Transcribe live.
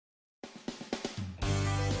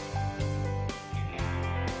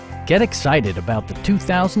Get excited about the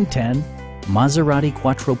 2010 Maserati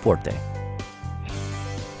Quattroporte.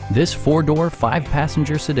 This four-door,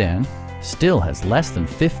 five-passenger sedan still has less than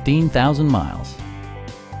 15,000 miles.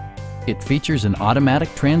 It features an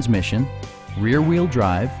automatic transmission, rear-wheel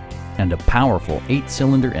drive, and a powerful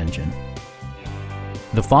 8-cylinder engine.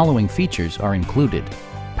 The following features are included: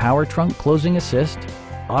 power trunk closing assist,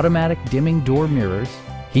 automatic dimming door mirrors,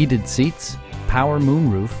 heated seats, power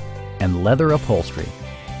moonroof, and leather upholstery.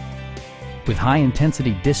 With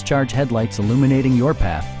high-intensity discharge headlights illuminating your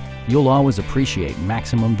path, you'll always appreciate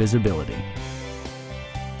maximum visibility.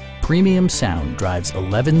 Premium sound drives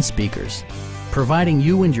 11 speakers, providing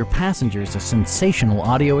you and your passengers a sensational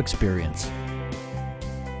audio experience.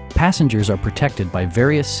 Passengers are protected by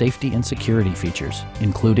various safety and security features,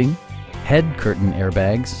 including head curtain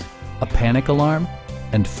airbags, a panic alarm,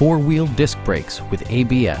 and four-wheel disc brakes with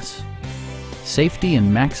ABS. Safety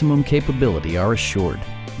and maximum capability are assured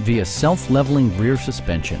via self-leveling rear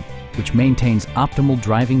suspension, which maintains optimal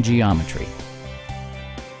driving geometry.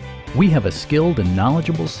 We have a skilled and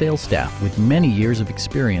knowledgeable sales staff with many years of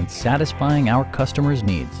experience satisfying our customers'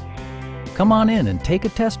 needs. Come on in and take a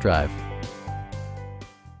test drive.